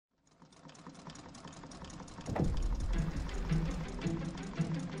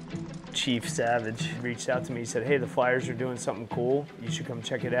Chief Savage reached out to me. He said, hey, the Flyers are doing something cool. You should come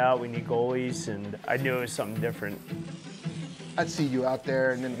check it out. We need goalies. And I knew it was something different. I'd see you out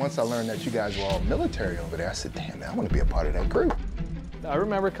there, and then once I learned that you guys were all military over there, I said, damn, man, I want to be a part of that group. I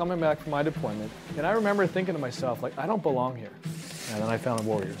remember coming back from my deployment, and I remember thinking to myself, like, I don't belong here. And then I found the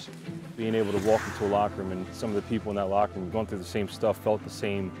Warriors. Being able to walk into a locker room and some of the people in that locker room going through the same stuff, felt the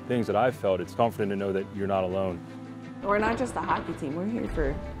same things that I felt, it's comforting to know that you're not alone. We're not just a hockey team, we're here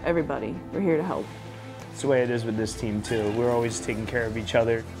for everybody. We're here to help. It's the way it is with this team, too. We're always taking care of each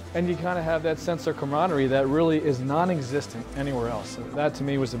other. And you kind of have that sense of camaraderie that really is non-existent anywhere else. So that, to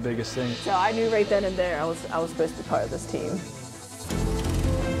me, was the biggest thing. So I knew right then and there I was supposed to be part of this team.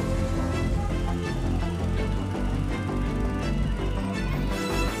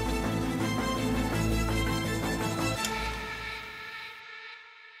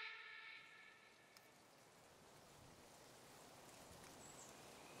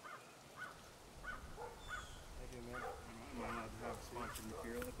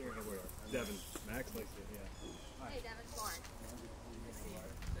 Devin, Max likes it, yeah. Hey, Devin's born.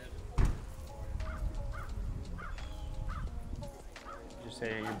 You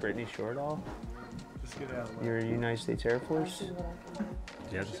say you're Brittany Shortall? Just get out of the way. You're United States Air Force? Do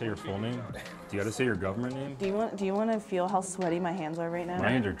you have to say your full name? Do you have to say your government name? Do you want to feel how sweaty my hands are right now?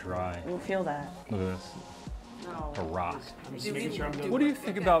 My hands are dry. You'll feel that. Look at this. No. A rock. What do you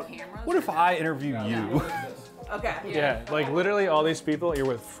think about, what if I interview you? Okay. Yeah, like literally all these people, you're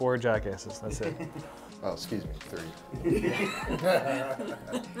with 4 jackasses, that's it. Oh, excuse me, 3.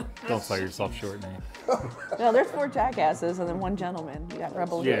 Don't sell yourself short, name. No, there's 4 jackasses and then 1 gentleman. You got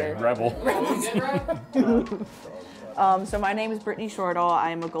Rebel here. Yeah, Rebel. So my name is Brittany Shortall. I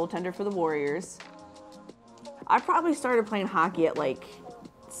am a goaltender for the Warriors. I probably started playing hockey at like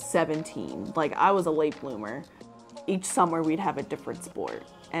 17. Like, I was a late bloomer. Each summer we'd have a different sport.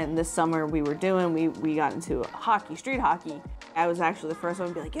 And this summer we got into hockey, street hockey. I was actually the first one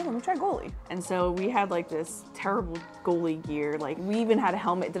to be like, yeah, let me try goalie. And so we had like this terrible goalie gear. Like, we even had a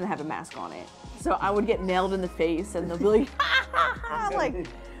helmet, it didn't have a mask on it. So I would get nailed in the face and they'll be like, ha ha ha, like,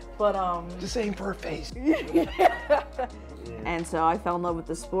 but Just aim for her face. And so I fell in love with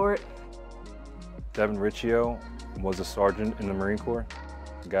the sport. Devin Riccio was a sergeant in the Marine Corps.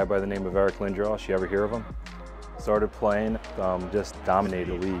 A guy by the name of Eric Lindros, you ever hear of him? Started playing, just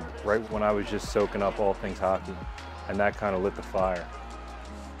dominated the league. Right when I was just soaking up all things hockey, and that kind of lit the fire.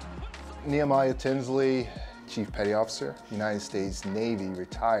 Nehemiah Tinsley, Chief Petty Officer, United States Navy,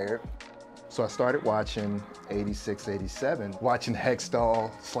 retired. So I started watching 86, 87, watching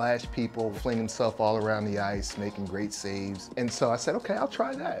Hextall slash people fling himself all around the ice, making great saves. And so I said, okay, I'll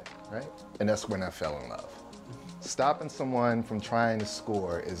try that, right? And that's when I fell in love. Stopping someone from trying to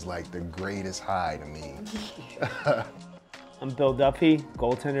score is like the greatest high to me. I'm Bill Duffy,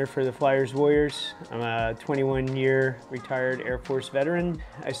 goaltender for the Flyers Warriors. I'm a 21-year retired Air Force veteran.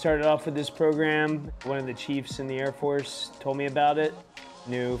 I started off with this program. One of the chiefs in the Air Force told me about it.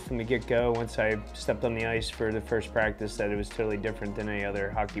 Knew from the get-go, once I stepped on the ice for the first practice, that it was totally different than any other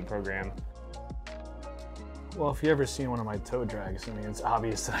hockey program. Well, if you ever seen one of my toe drags, I mean, it's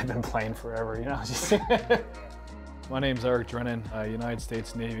obvious that I've been playing forever, you know? My name's Eric Drennan, United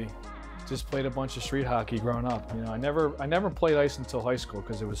States Navy. Just played a bunch of street hockey growing up. You know, I never played ice until high school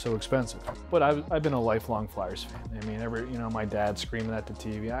because it was so expensive. But I've been a lifelong Flyers fan. I mean, my dad screaming at the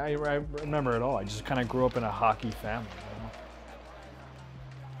TV. I remember it all. I just kind of grew up in a hockey family.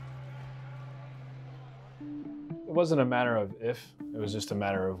 You know? It wasn't a matter of if, it was just a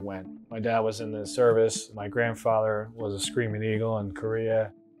matter of when. My dad was in the service. My grandfather was a Screaming Eagle in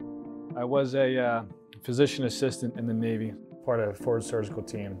Korea. I was a physician assistant in the Navy, part of the Forward Surgical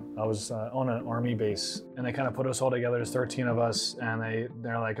Team. I was on an Army base, and they kind of put us all together. There's 13 of us, and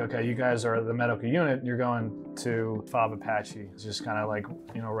they're like, okay, you guys are the medical unit. You're going to FOB Apache. It's just kind of like,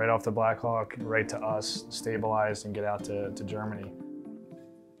 you know, right off the Black Hawk, right to us, stabilize and get out to Germany.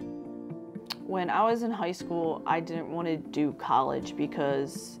 When I was in high school, I didn't want to do college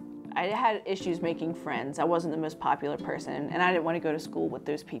because I had issues making friends. I wasn't the most popular person, and I didn't want to go to school with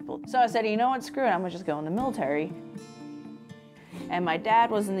those people. So I said, you know what, screw it, I'm gonna just go in the military. And my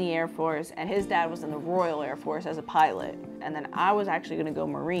dad was in the Air Force, and his dad was in the Royal Air Force as a pilot. And then I was actually gonna go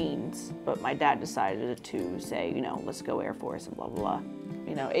Marines, but my dad decided to say, you know, let's go Air Force and blah, blah, blah.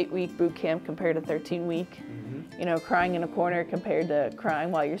 You know, 8-week boot camp compared to 13-week. You know, crying in a corner compared to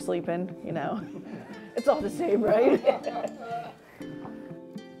crying while you're sleeping, you know. It's all the same, right?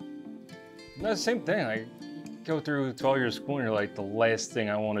 No, the same thing. I go through 12 years of school and you're like, the last thing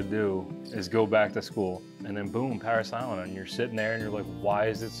I want to do is go back to school. And then boom, Paris Island, and you're sitting there and you're like, why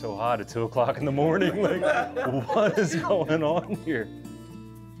is it so hot at 2 o'clock in the morning? Like, what is going on here?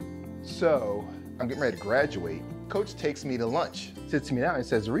 So I'm getting ready to graduate. Coach takes me to lunch, sits me down and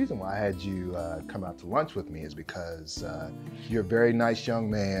says, the reason why I had you come out to lunch with me is because you're a very nice young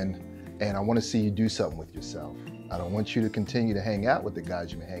man and I want to see you do something with yourself. I don't want you to continue to hang out with the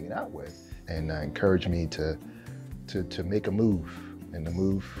guys you've been hanging out with. And encouraged me to make a move. And the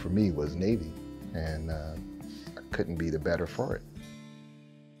move for me was Navy. And I couldn't be the better for it.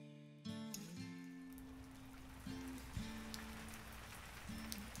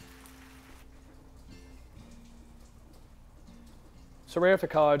 So right after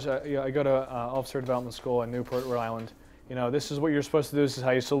college, I go to Officer Development School in Newport, Rhode Island. You know, this is what you're supposed to do, this is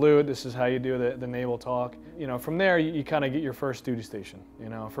how you salute, this is how you do the naval talk. You know, from there, you kind of get your first duty station. You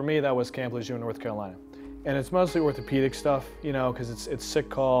know, for me, that was Camp Lejeune, North Carolina. And it's mostly orthopedic stuff, you know, because it's sick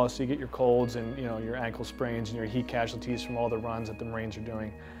call, so you get your colds and, you know, your ankle sprains and your heat casualties from all the runs that the Marines are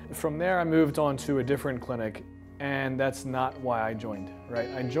doing. From there, I moved on to a different clinic, and that's not why I joined, right?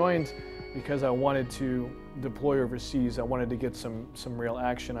 I joined because I wanted to deploy overseas. I wanted to get some real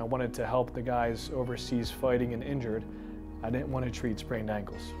action. I wanted to help the guys overseas fighting and injured. I didn't want to treat sprained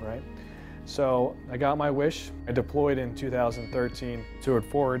ankles, right? So I got my wish. I deployed in 2013 to a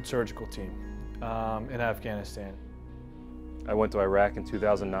forward surgical team in Afghanistan. I went to Iraq in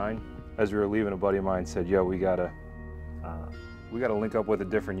 2009. As we were leaving, a buddy of mine said, yo, we gotta link up with a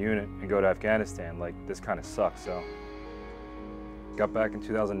different unit and go to Afghanistan. Like, this kind of sucks. So got back in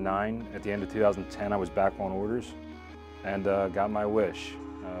 2009. At the end of 2010, I was back on orders and got my wish.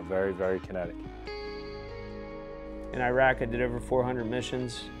 Very, very kinetic. In Iraq, I did over 400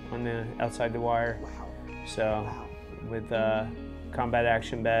 missions on the outside the wire. Wow. So, Wow. with a combat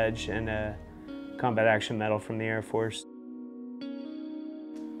action badge and a combat action medal from the Air Force.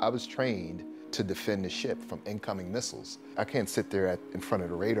 I was trained to defend the ship from incoming missiles. I can't sit there in front of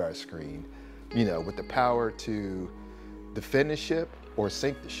the radar screen, you know, with the power to defend the ship or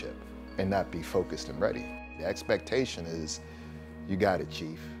sink the ship and not be focused and ready. The expectation is, you got it,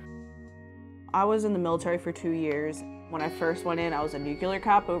 Chief. I was in the military for 2 years. When I first went in, I was a nuclear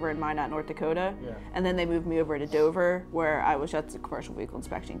cop over in Minot, North Dakota. Yeah. And then they moved me over to Dover, where I was at the commercial vehicle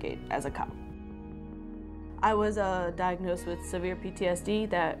inspection gate as a cop. I was diagnosed with severe PTSD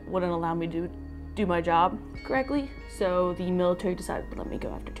that wouldn't allow me to do my job correctly. So the military decided to let me go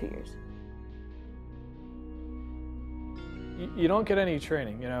after 2 years. You don't get any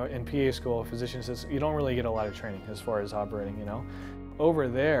training, you know, in PA school, physician says, you don't really get a lot of training as far as operating, you know. Over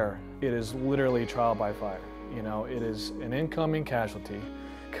there, it is literally trial by fire. You know, it is an incoming casualty.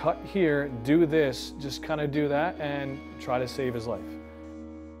 Cut here, do this, just kind of do that and try to save his life.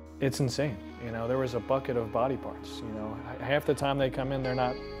 It's insane. You know, there was a bucket of body parts, you know. Half the time they come in, they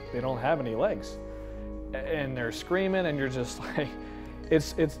don't have any legs. And they're screaming and you're just like,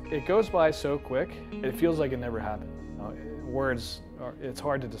 it goes by so quick, it feels like it never happened. Words, it's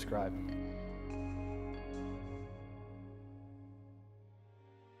hard to describe.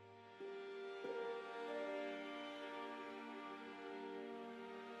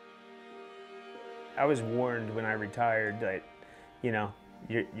 I was warned when I retired that, you know,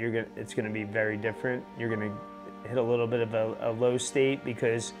 it's going to be very different. You're going to hit a little bit of a low state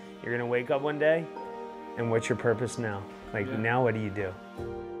because you're going to wake up one day, and what's your purpose now? Like, now what do you do?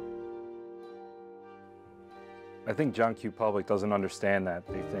 I think John Q. Public doesn't understand that.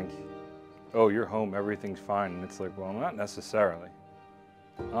 They think, oh, you're home, everything's fine. And it's like, well, not necessarily.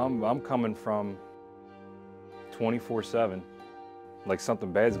 I'm coming from 24/7. Like,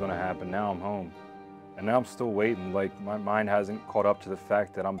 something bad's gonna happen, now I'm home. And now I'm still waiting, like my mind hasn't caught up to the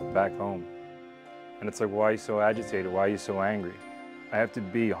fact that I'm back home. And it's like, why are you so agitated? Why are you so angry? I have to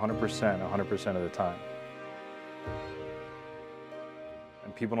be 100% of the time.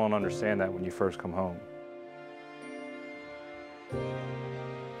 And people don't understand that when you first come home.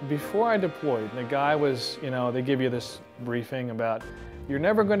 Before I deployed, the guy was, you know, they give you this briefing about, you're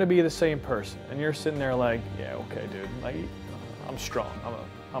never going to be the same person. And you're sitting there like, yeah, okay, dude, like, I'm strong,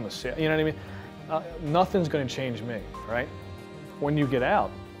 I'm a sailor, you know what I mean? Nothing's going to change me, right? When you get out,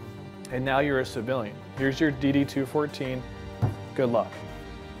 and now you're a civilian, here's your DD-214, good luck.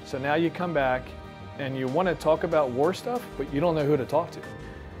 So now you come back, and you want to talk about war stuff, but you don't know who to talk to.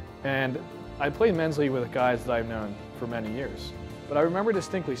 And I played men's league with guys that I've known for many years. But I remember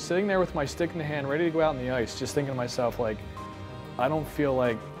distinctly sitting there with my stick in the hand, ready to go out in the ice, just thinking to myself, like, I don't feel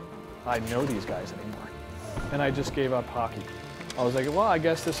like I know these guys anymore. And I just gave up hockey. I was like, well, I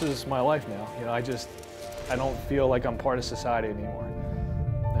guess this is my life now. You know, I don't feel like I'm part of society anymore.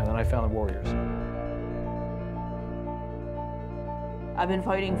 And then I found the Warriors. I've been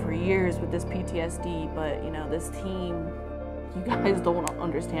fighting for years with this PTSD, but you know, this team, you guys don't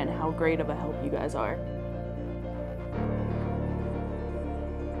understand how great of a help you guys are.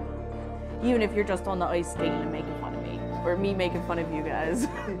 even if you're just on the ice skating and making fun of me, or me making fun of you guys.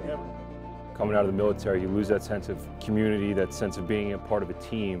 Coming out of the military, you lose that sense of community, that sense of being a part of a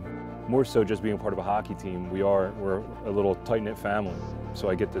team. More so just being part of a hockey team. We're a little tight-knit family. So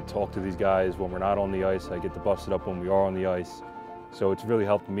I get to talk to these guys when we're not on the ice. I get to bust it up when we are on the ice. So it's really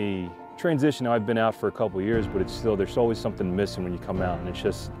helped me transition. Now, I've been out for a couple of years, but it's still, there's always something missing when you come out, and it's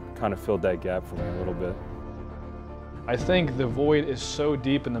just kind of filled that gap for me a little bit. I think the void is so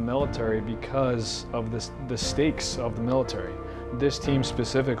deep in the military because of the stakes of the military. This team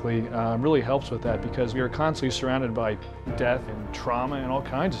specifically really helps with that because we are constantly surrounded by death and trauma and all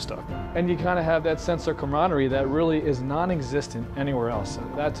kinds of stuff. And you kind of have that sense of camaraderie that really is non-existent anywhere else.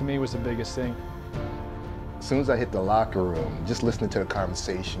 That to me was the biggest thing. As soon as I hit the locker room, just listening to the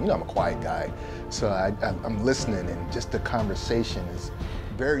conversation, you know, I'm a quiet guy, so I'm listening, and just the conversation is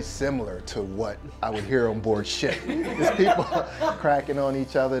very similar to what I would hear on board ship. Just people cracking on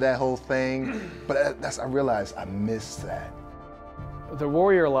each other, that whole thing. But I realized I missed that. The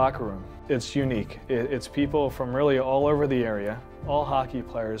Warrior locker room, it's unique. It's people from really all over the area, all hockey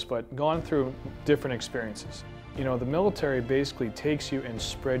players, but gone through different experiences. You know, the military basically takes you and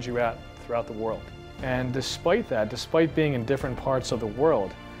spreads you out throughout the world. And despite that, despite being in different parts of the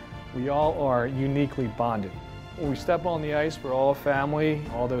world, we all are uniquely bonded. When we step on the ice, we're all a family.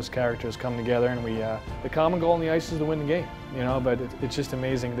 All those characters come together, and the common goal on the ice is to win the game. You know, but it's just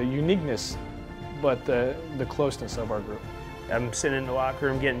amazing, the uniqueness, but the closeness of our group. I'm sitting in the locker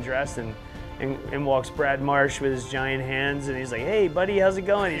room getting dressed, and in walks Brad Marsh with his giant hands, and he's like, "Hey, buddy, how's it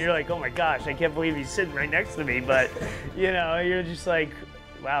going?" And you're like, "Oh my gosh, I can't believe he's sitting right next to me." But, you know, you're just like,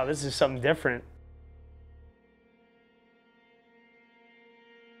 wow, this is something different.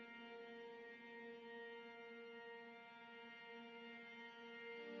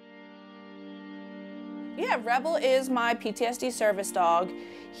 Yeah, Rebel is my PTSD service dog.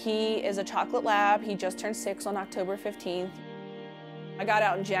 He is a chocolate lab. He just turned 6 on October 15th. I got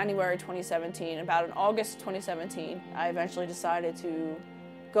out in January 2017. About in August 2017, I eventually decided to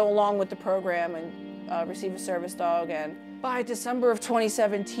go along with the program and receive a service dog. And by December of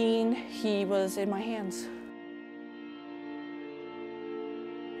 2017, he was in my hands.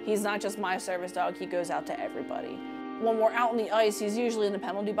 He's not just my service dog, he goes out to everybody. When we're out on the ice, he's usually in the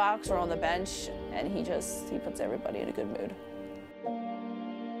penalty box or on the bench, and he puts everybody in a good mood.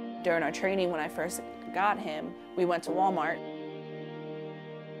 During our training, when I first got him, we went to Walmart.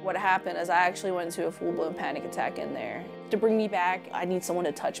 What happened is I actually went into a full-blown panic attack in there. To bring me back, I need someone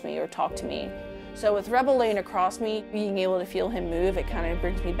to touch me or talk to me. So with Rebel laying across me, being able to feel him move, it kind of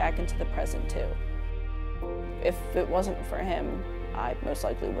brings me back into the present too. If it wasn't for him, I most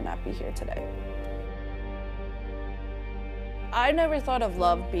likely would not be here today. I never thought of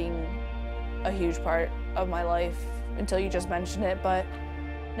love being a huge part of my life until you just mentioned it, but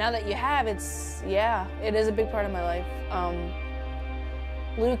now that you have, it is a big part of my life.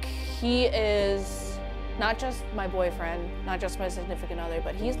 Luke, he is not just my boyfriend, not just my significant other,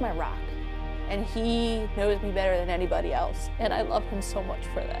 but he's my rock. And he knows me better than anybody else, and I love him so much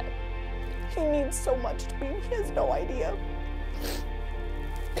for that. He means so much to me, he has no idea.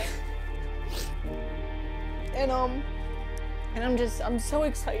 And I'm so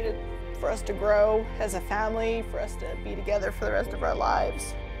excited for us to grow as a family, for us to be together for the rest of our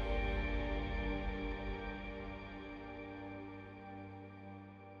lives.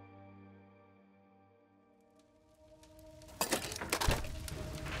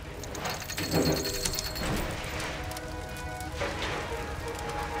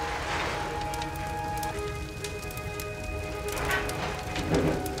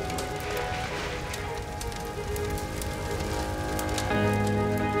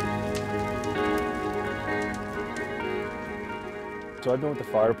 So I've been with the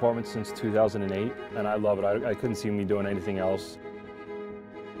fire department since 2008, and I love it. I couldn't see me doing anything else.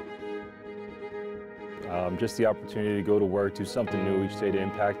 Just the opportunity to go to work, do something new each day to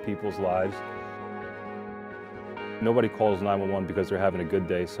impact people's lives. Nobody calls 911 because they're having a good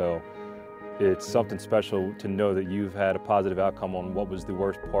day, so it's something special to know that you've had a positive outcome on what was the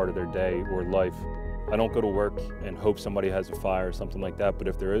worst part of their day or life. I don't go to work and hope somebody has a fire or something like that, but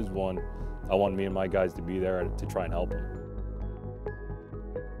if there is one, I want me and my guys to be there to try and help them.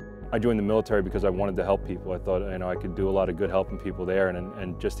 I joined the military because I wanted to help people. I thought, you know, I could do a lot of good helping people there,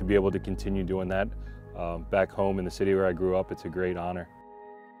 and just to be able to continue doing that back home in the city where I grew up, it's a great honor.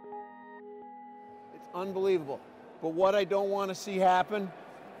 It's unbelievable. But what I don't want to see happen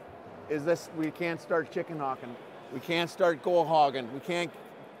is this: we can't start chicken hawking. We can't start goal hogging. We can't,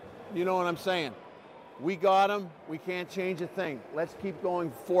 you know what I'm saying? We got them. We can't change a thing. Let's keep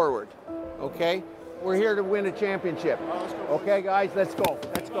going forward, okay? We're here to win a championship. Okay, guys, let's go.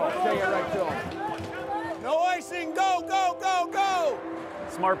 Let's go. Say it right to them. No icing. Go, go, go, go.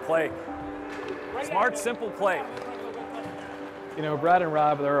 Smart play. Smart, simple play. You know, Brad and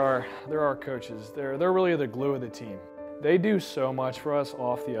Rob, they're our coaches. They're really the glue of the team. They do so much for us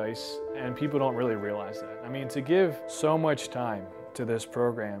off the ice, and people don't really realize that. I mean, to give so much time to this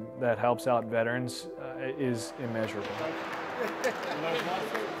program that helps out veterans is immeasurable.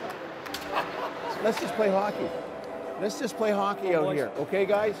 Let's just play hockey. Let's just play hockey out here, okay,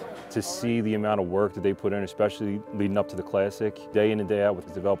 guys? To see the amount of work that they put in, especially leading up to the Classic, day in and day out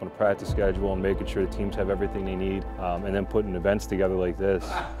with developing a practice schedule and making sure the teams have everything they need, and then putting events together like this,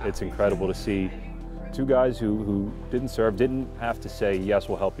 it's incredible to see two guys who didn't serve, didn't have to say, yes,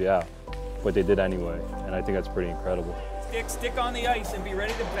 we'll help you out, but they did anyway, and I think that's pretty incredible. Stick on the ice and be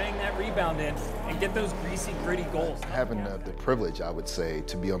ready to bang that rebound in and get those greasy, gritty goals. Having the privilege, I would say,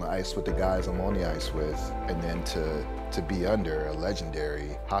 to be on the ice with the guys I'm on the ice with, and then to be under a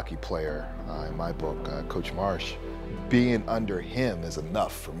legendary hockey player, in my book, Coach Marsh, being under him is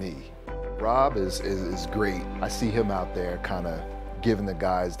enough for me. Rob is great. I see him out there kind of giving the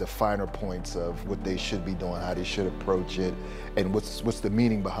guys the finer points of what they should be doing, how they should approach it, and what's the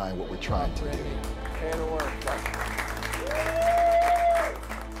meaning behind what we're trying to do.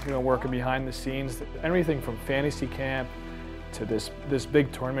 You know, working behind the scenes, everything from fantasy camp to this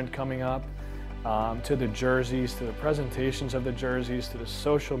big tournament coming up, to the jerseys, to the presentations of the jerseys, to the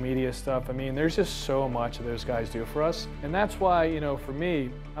social media stuff. I mean, there's just so much that those guys do for us. And that's why, you know, for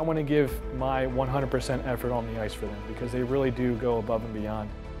me, I want to give my 100% effort on the ice for them, because they really do go above and beyond.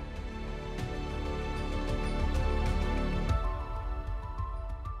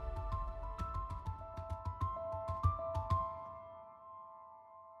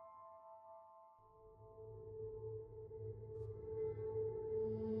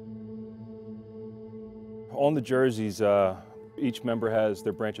 On the jerseys, each member has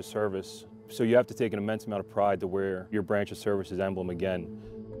their branch of service, so you have to take an immense amount of pride to wear your branch of service's emblem again.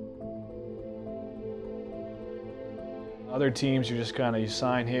 Other teams, you just kind of, you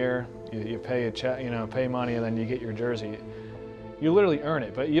sign here, you pay a check, you know, pay money, and then you get your jersey. You literally earn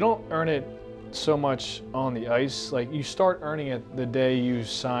it, but you don't earn it so much on the ice. Like, you start earning it the day you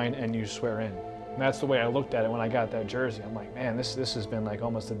sign and you swear in. And that's the way I looked at it when I got that jersey. I'm like, man, this has been like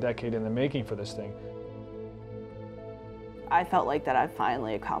almost a decade in the making for this thing. I felt like that I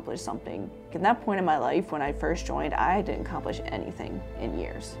finally accomplished something. At that point in my life, when I first joined, I didn't accomplish anything in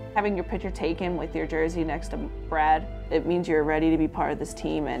years. Having your picture taken with your jersey next to Brad, it means you're ready to be part of this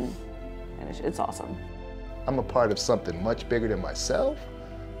team, and it's awesome. I'm a part of something much bigger than myself,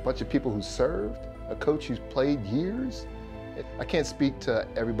 a bunch of people who served, a coach who's played years. I can't speak to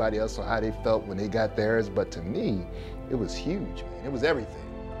everybody else on how they felt when they got theirs, but to me, it was huge, man. It was everything.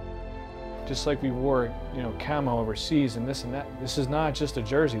 Just like we wore, you know, camo overseas and this and that, this is not just a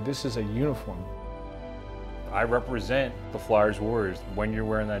jersey, this is a uniform. I represent the Flyers Warriors when you're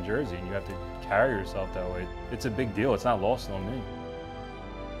wearing that jersey, and you have to carry yourself that way. It's a big deal. It's not lost on me.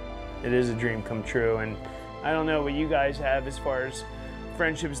 It is a dream come true, and I don't know what you guys have as far as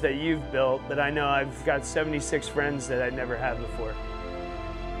friendships that you've built, but I know I've got 76 friends that I never had before.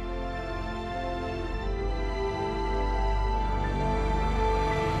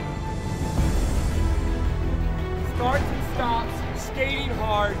 Starts and stops, skating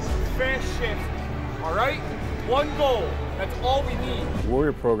hard, fast shift. All right? One goal. That's all we need. The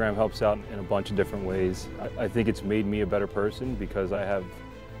Warrior program helps out in a bunch of different ways. I think it's made me a better person because I have,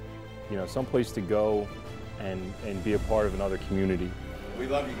 you know, some place to go and be a part of another community. We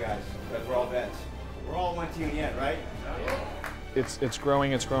love you guys, because we're all vets. We're all one team in the end, right? It's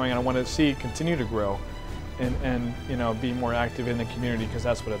growing, and I want to see it continue to grow and you know, be more active in the community, because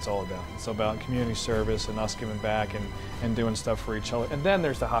that's what it's all about. It's about community service and us giving back and doing stuff for each other. And then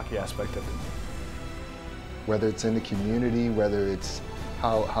there's the hockey aspect of it. Whether it's in the community, whether it's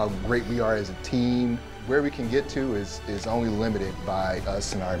how great we are as a team, where we can get to is only limited by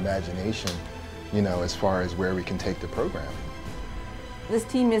us and our imagination, you know, as far as where we can take the program. This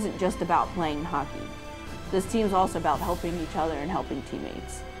team isn't just about playing hockey. This team's also about helping each other and helping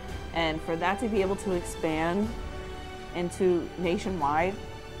teammates. And for that to be able to expand into nationwide,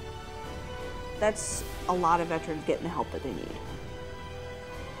 that's a lot of veterans getting the help that they need.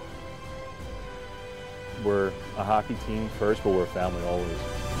 We're a hockey team first, but we're a family always.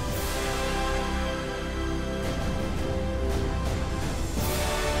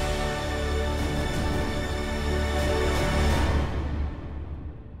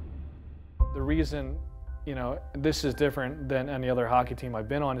 The reason, you know, this is different than any other hockey team I've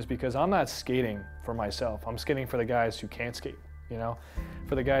been on is because I'm not skating for myself. I'm skating for the guys who can't skate. you know,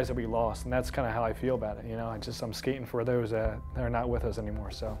 for the guys that we lost. And that's kind of how I feel about it, you know. I'm skating for those that are not with us anymore.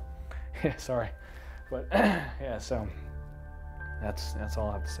 So, yeah, sorry. But, yeah, so that's all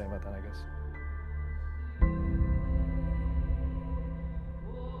I have to say about that, I guess.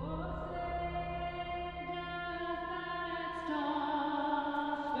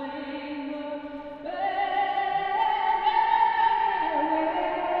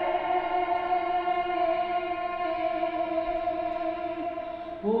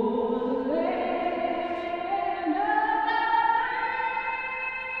 Oh